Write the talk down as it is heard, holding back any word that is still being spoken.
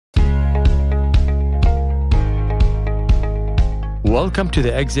Welcome to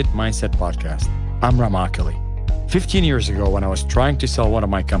the Exit Mindset Podcast. I'm Rem Oculee. 15 years ago, when I was trying to sell one of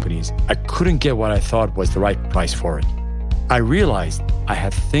my companies, I couldn't get what I thought was the right price for it. I realized I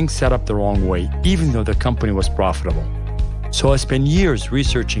had things set up the wrong way, even though the company was profitable. So I spent years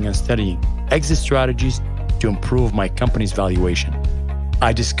researching and studying exit strategies to improve my company's valuation.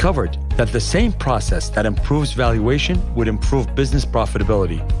 I discovered that the same process that improves valuation would improve business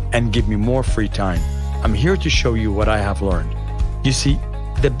profitability and give me more free time. I'm here to show you what I have learned. You see,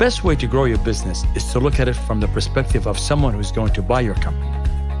 the best way to grow your business is to look at it from the perspective of someone who's going to buy your company.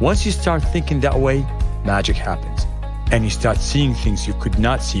 Once you start thinking that way, magic happens, and you start seeing things you could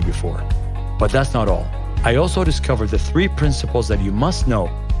not see before. But that's not all. I also discovered the 3 principles that you must know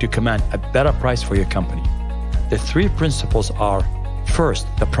to command a better price for your company. The 3 principles are: first,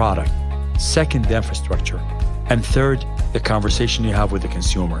 the product; second, the infrastructure; and third, the conversation you have with the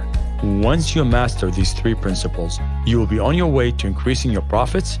consumer. Once you master these 3 principles, you will be on your way to increasing your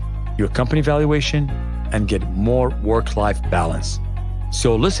profits, your company valuation, and get more work-life balance.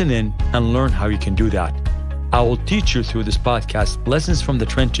 So listen in and learn how you can do that. I will teach you through this podcast lessons from the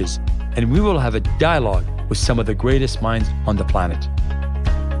trenches, and we will have a dialogue with some of the greatest minds on the planet.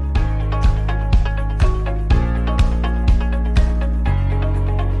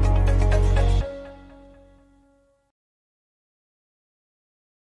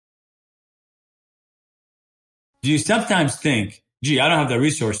 Do you sometimes think, gee, I don't have the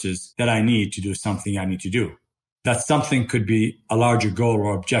resources that I need to do something I need to do? That something could be a larger goal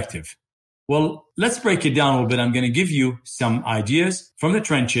or objective. Well, let's break it down a little bit. I'm going to give you some ideas from the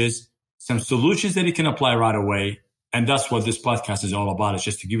trenches, some solutions that you can apply right away. And that's what this podcast is all about, is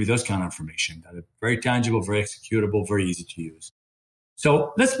just to give you those kind of information that are very tangible, very executable, very easy to use.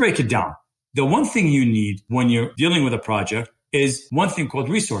 So let's break it down. The one thing you need when you're dealing with a project is one thing called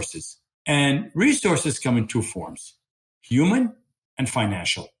resources. And resources come in 2 forms: human and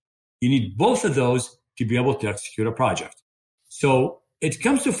financial. You need both of those to be able to execute a project. So it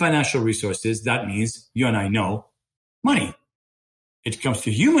comes to financial resources. That means you and I know money. It comes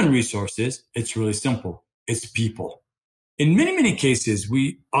to human resources. It's really simple. It's people. In many, many cases,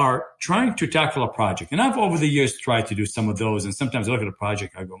 we are trying to tackle a project. And I've over the years tried to do some of those. And sometimes I look at a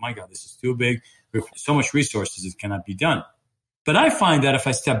project, I go, my God, this is too big. With so much resources, it cannot be done. But I find that if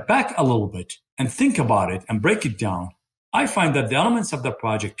I step back a little bit and think about it and break it down, I find that the elements of the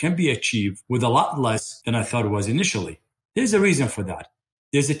project can be achieved with a lot less than I thought it was initially. There's a reason for that.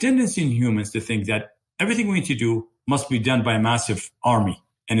 There's a tendency in humans to think that everything we need to do must be done by a massive army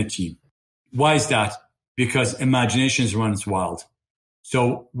and a team. Why is that? Because imagination runs wild.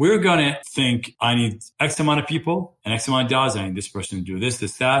 So we're going to think, I need X amount of people and X amount of dollars. I need this person to do this,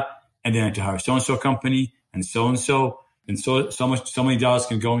 that, and then I need to hire so-and-so company and so-and-so. And so many dollars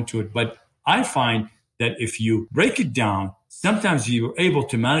can go into it. But I find that if you break it down, sometimes you're able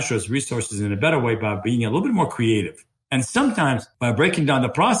to manage those resources in a better way by being a little bit more creative. And sometimes by breaking down the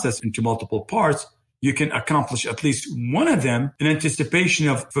process into multiple parts, you can accomplish at least one of them in anticipation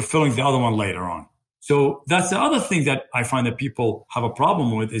of fulfilling the other one later on. So that's the other thing that I find that people have a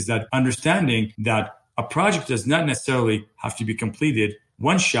problem with, is that understanding that a project does not necessarily have to be completed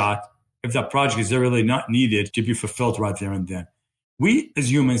one shot if that project is really not needed to be fulfilled right there and then. We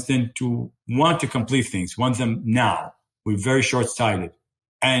as humans tend to want to complete things, want them now. We're very short-sighted.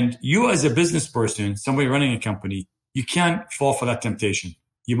 And you as a business person, somebody running a company, you can't fall for that temptation.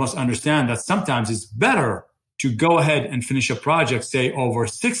 You must understand that sometimes it's better to go ahead and finish a project, say over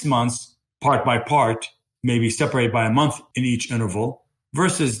 6 months, part by part, maybe separated by a month in each interval,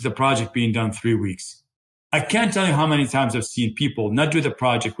 versus the project being done 3 weeks. I can't tell you how many times I've seen people not do the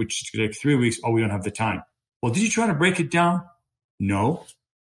project, which could take 3 weeks. Oh, we don't have the time. Well, did you try to break it down? No.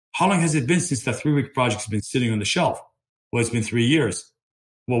 How long has it been since that 3-week project has been sitting on the shelf? Well, it's been 3 years.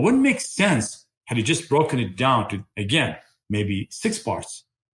 Well, it wouldn't make sense had you just broken it down to, again, maybe 6 parts.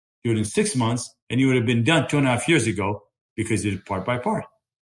 Do it in 6 months, and you would have been done 2.5 years ago because you did it part by part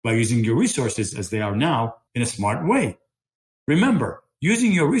by using your resources as they are now in a smart way. Remember,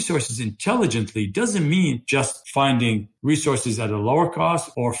 using your resources intelligently doesn't mean just finding resources at a lower cost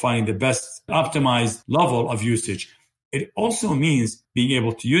or finding the best optimized level of usage. It also means being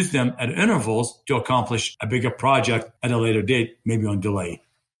able to use them at intervals to accomplish a bigger project at a later date, maybe on delay.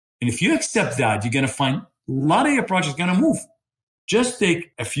 And if you accept that, you're going to find a lot of your projects going to move. Just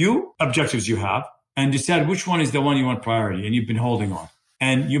take a few objectives you have and decide which one is the one you want priority and you've been holding on.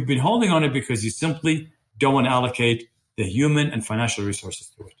 And you've been holding on it because you simply don't want to allocate the human and financial resources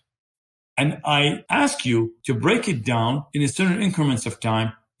to it. And I ask you to break it down in certain increments of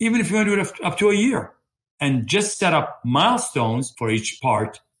time, even if you want to do it up to a year, and just set up milestones for each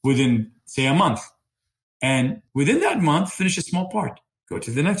part within, say, a month. And within that month, finish a small part. Go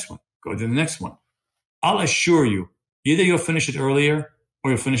to the next one. Go to the next one. I'll assure you, either you'll finish it earlier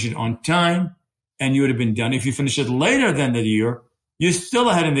or you'll finish it on time and you would have been done. If you finish it later than the year, you're still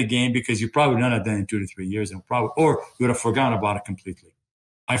ahead in the game because you probably would not have done it in 2 to 3 years or you would have forgotten about it completely.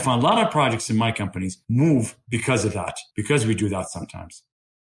 I found a lot of projects in my companies move because of that, because we do that sometimes.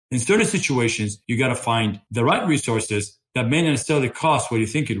 In certain situations, you got to find the right resources that may not necessarily cost what you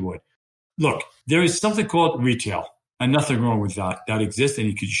think it would. Look, there is something called retail and nothing wrong with that. That exists and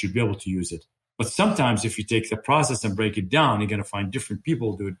you should be able to use it. But sometimes if you take the process and break it down, you're going to find different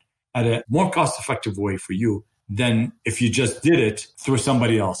people do it at a more cost-effective way for you than if you just did it through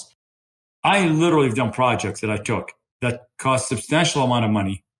somebody else. I literally have done projects that I took that cost substantial amount of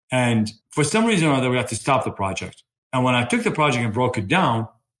money. And for some reason or other, we had to stop the project. And when I took the project and broke it down,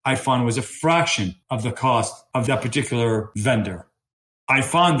 I found it was a fraction of the cost of that particular vendor. I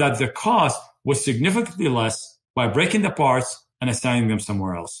found that the cost was significantly less by breaking the parts and assigning them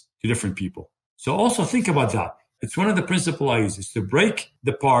somewhere else to different people. So also think about that. It's one of the principles I use is to break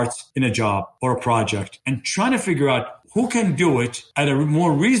the parts in a job or a project and try to figure out who can do it at a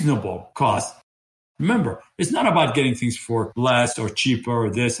more reasonable cost. Remember, it's not about getting things for less or cheaper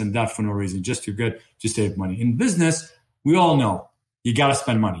or this and that for no reason, just to save money. In business, we all know you got to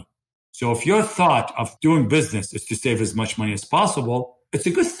spend money. So if your thought of doing business is to save as much money as possible, it's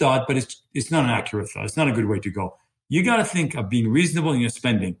a good thought, but it's not an accurate thought. It's not a good way to go. You got to think of being reasonable in your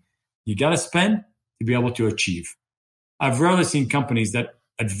spending. You got to spend to be able to achieve. I've rarely seen companies that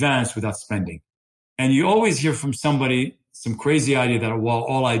advance without spending. And you always hear from somebody some crazy idea that, well,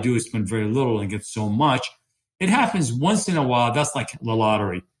 all I do is spend very little and get so much. It happens once in a while. That's like the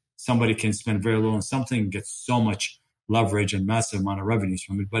lottery. Somebody can spend very little on something and get so much leverage and massive amount of revenues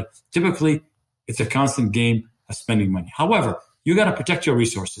from it. But typically, it's a constant game of spending money. However, you got to protect your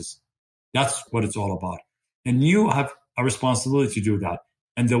resources. That's what it's all about. And you have a responsibility to do that.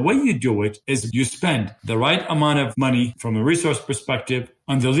 And the way you do it is you spend the right amount of money from a resource perspective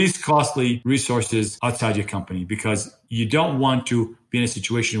on the least costly resources outside your company, because you don't want to be in a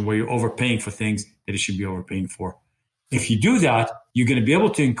situation where you're overpaying for things that you should be overpaying for. If you do that, you're going to be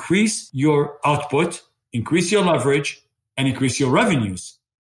able to increase your output, increase your leverage, and increase your revenues.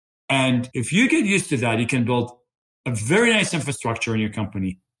 And if you get used to that, you can build a very nice infrastructure in your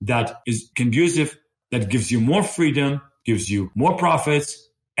company that is conducive, that gives you more freedom, gives you more profits.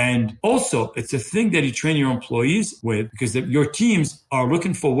 And also, it's a thing that you train your employees with, because your teams are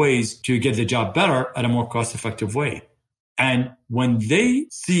looking for ways to get the job better at a more cost-effective way. And when they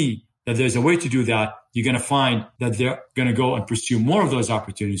see that there's a way to do that, you're going to find that they're going to go and pursue more of those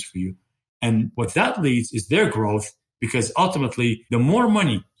opportunities for you. And what that leads is their growth, because ultimately, the more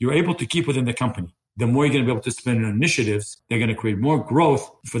money you're able to keep within the company, the more you're going to be able to spend on initiatives. They're going to create more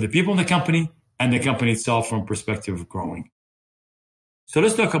growth for the people in the company and the company itself from a perspective of growing. So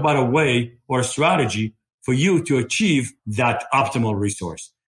let's talk about a way or a strategy for you to achieve that optimal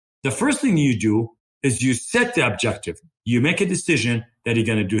resource. The first thing you do is you set the objective. You make a decision that you're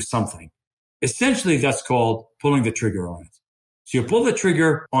going to do something. Essentially, that's called pulling the trigger on it. So you pull the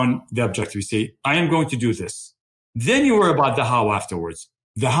trigger on the objective. You say, I am going to do this. Then you worry about the how afterwards.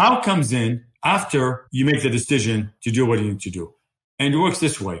 The how comes in after you make the decision to do what you need to do. And it works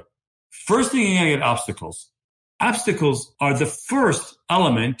this way. First thing, you're going to get obstacles. Obstacles are the first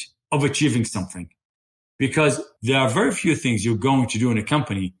element of achieving something, because there are very few things you're going to do in a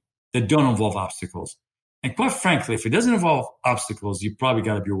company that don't involve obstacles. And quite frankly, if it doesn't involve obstacles, you probably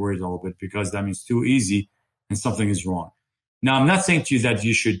got to be worried a little bit, because that means too easy and something is wrong. Now, I'm not saying to you that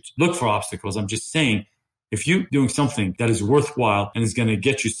you should look for obstacles. I'm just saying, if you're doing something that is worthwhile and is going to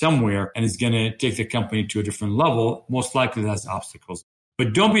get you somewhere and is going to take the company to a different level, most likely it has obstacles.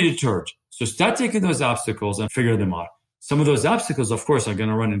 But don't be deterred. So start taking those obstacles and figure them out. Some of those obstacles, of course, are going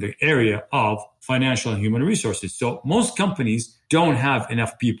to run in the area of financial and human resources. So most companies don't have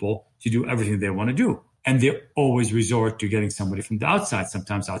enough people to do everything they want to do. And they always resort to getting somebody from the outside,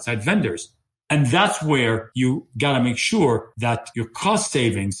 sometimes outside vendors. And that's where you got to make sure that your cost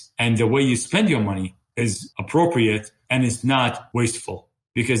savings and the way you spend your money is appropriate and is not wasteful.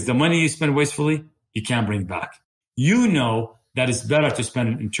 Because the money you spend wastefully, you can't bring back. You know that it's better to spend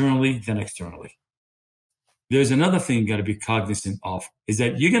it internally than externally. There's another thing you got to be cognizant of, is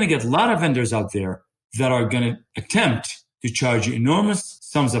that you're going to get a lot of vendors out there that are going to attempt to charge you enormous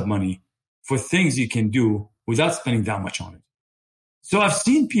sums of money for things you can do without spending that much on it. So I've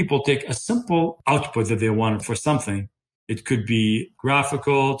seen people take a simple output that they wanted for something. It could be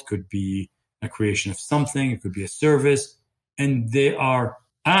graphical, it could be a creation of something, it could be a service, and they are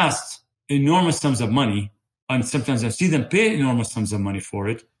asked enormous sums of money. And sometimes I see them pay enormous sums of money for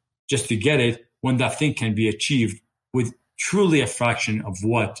it just to get it. when that thing can be achieved with truly a fraction of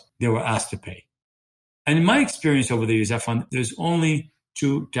what they were asked to pay. And in my experience over the years, I found there's only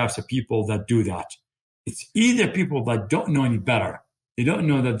two types of people that do that. It's either people that don't know any better. They don't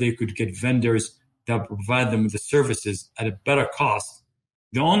know that they could get vendors that provide them with the services at a better cost.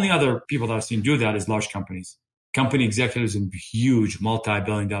 The only other people that I've seen do that is large companies, company executives in huge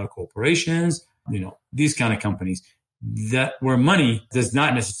multi-billion-dollar corporations, these kind of companies that where money does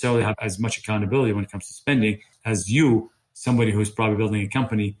not necessarily have as much accountability when it comes to spending as you, somebody who's probably building a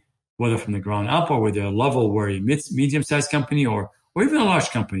company, whether from the ground up or whether a level where a medium-sized company or even a large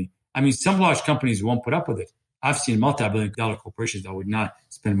company. I mean, some large companies won't put up with it. I've seen multi-billion-dollar corporations that would not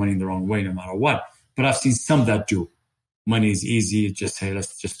spend money in the wrong way no matter what. But I've seen some that do. Money is easy. Just say,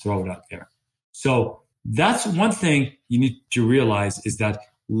 let's just throw it out there. So that's one thing you need to realize is that a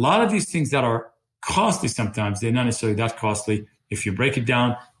lot of these things that are costly sometimes, they're not necessarily that costly. If you break it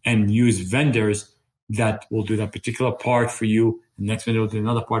down and use vendors that will do that particular part for you, the next vendor will do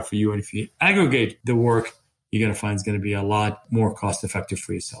another part for you. And if you aggregate the work, you're going to find it's going to be a lot more cost effective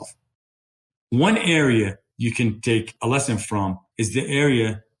for yourself. One area you can take a lesson from is the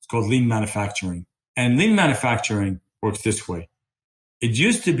area, it's called lean manufacturing. And lean manufacturing works this way. It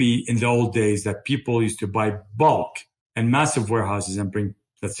used to be in the old days that people used to buy bulk and massive warehouses and bring,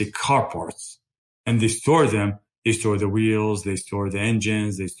 let's say, car parts. And they store them. They store the wheels, they store the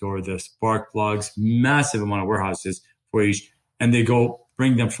engines, they store the spark plugs, massive amount of warehouses for each. And they go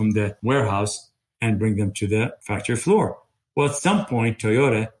bring them from the warehouse and bring them to the factory floor. Well, at some point,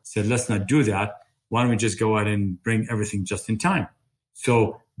 Toyota said, let's not do that. Why don't we just go out and bring everything just in time?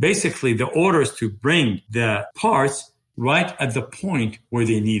 So basically, the order is to bring the parts right at the point where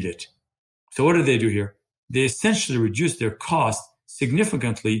they need it. So what do they do here? They essentially reduce their cost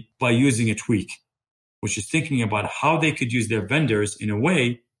significantly by using a tweak, which is thinking about how they could use their vendors in a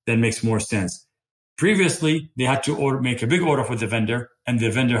way that makes more sense. Previously, they had to make a big order for the vendor, and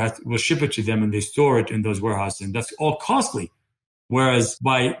the vendor will ship it to them, and they store it in those warehouses, and that's all costly. Whereas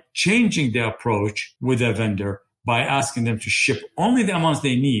by changing their approach with a vendor, by asking them to ship only the amounts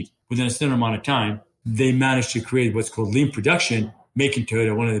they need within a certain amount of time, they managed to create what's called lean production, making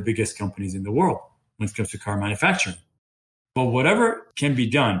Toyota one of the biggest companies in the world when it comes to car manufacturing. But whatever can be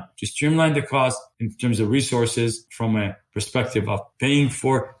done to streamline the cost in terms of resources from a perspective of paying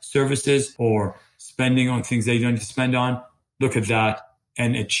for services or spending on things that you don't need to spend on, look at that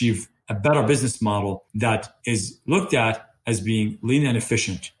and achieve a better business model that is looked at as being lean and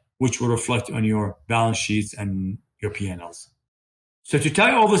efficient, which will reflect on your balance sheets and your P&Ls. So to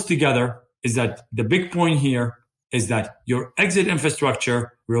tie all this together is that the big point here is that your exit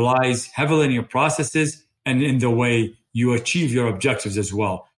infrastructure relies heavily on your processes and in the way you achieve your objectives as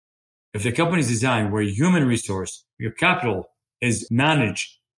well. If the company is designed where your human resource, your capital is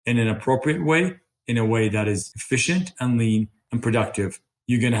managed in an appropriate way, in a way that is efficient and lean and productive,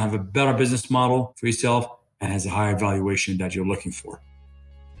 you're going to have a better business model for yourself and has a higher valuation that you're looking for.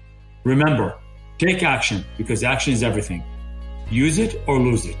 Remember, take action because action is everything. Use it or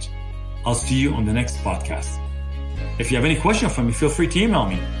lose it. I'll see you on the next podcast. If you have any questions for me, feel free to email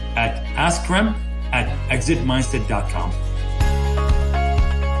me at askrem@exitmindset.com.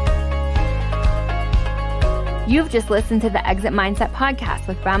 You've just listened to the Exit Mindset podcast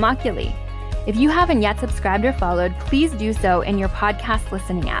with Rem Oculee. If you haven't yet subscribed or followed, please do so in your podcast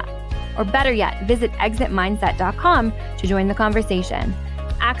listening app. Or better yet, visit exitmindset.com to join the conversation,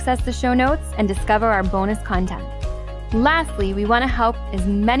 access the show notes, and discover our bonus content. Lastly, we want to help as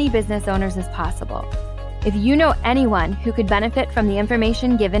many business owners as possible. If you know anyone who could benefit from the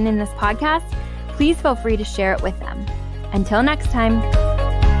information given in this podcast, please feel free to share it with them. Until next time.